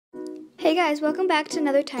Hey guys, welcome back to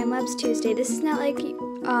another Time Lapse Tuesday. This is not like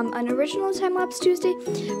an original Time Lapse Tuesday,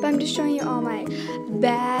 but I'm just showing you all my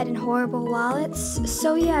bad and horrible wallets.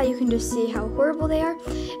 So yeah, you can just see how horrible they are.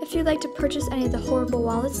 If you'd like to purchase any of the horrible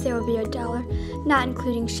wallets, there will be $1, not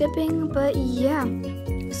including shipping, but yeah.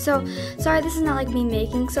 So, sorry this is not like me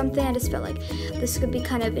making something, I just felt like this could be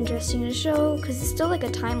kind of interesting to show, because it's still like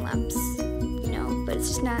a time lapse, but it's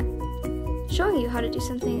just not showing you how to do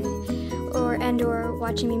something or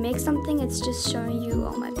watching me make something. It's just showing you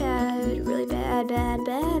all my really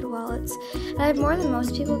bad wallets. And I have more than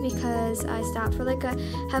most people because I stopped for like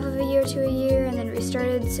half of a year to a year and then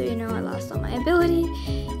restarted, so I lost all my ability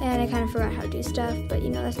and I kind of forgot how to do stuff, but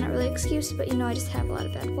that's not really an excuse, but I just have a lot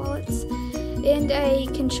of bad wallets. And I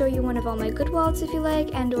can show you one of all my good wallets if you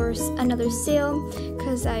like, and or another sale,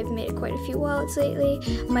 because I've made quite a few wallets lately.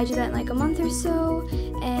 I might do that in like a month or so.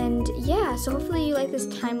 And yeah, so hopefully you like this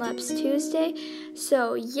Time Lapse Tuesday.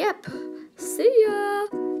 So yep, see ya!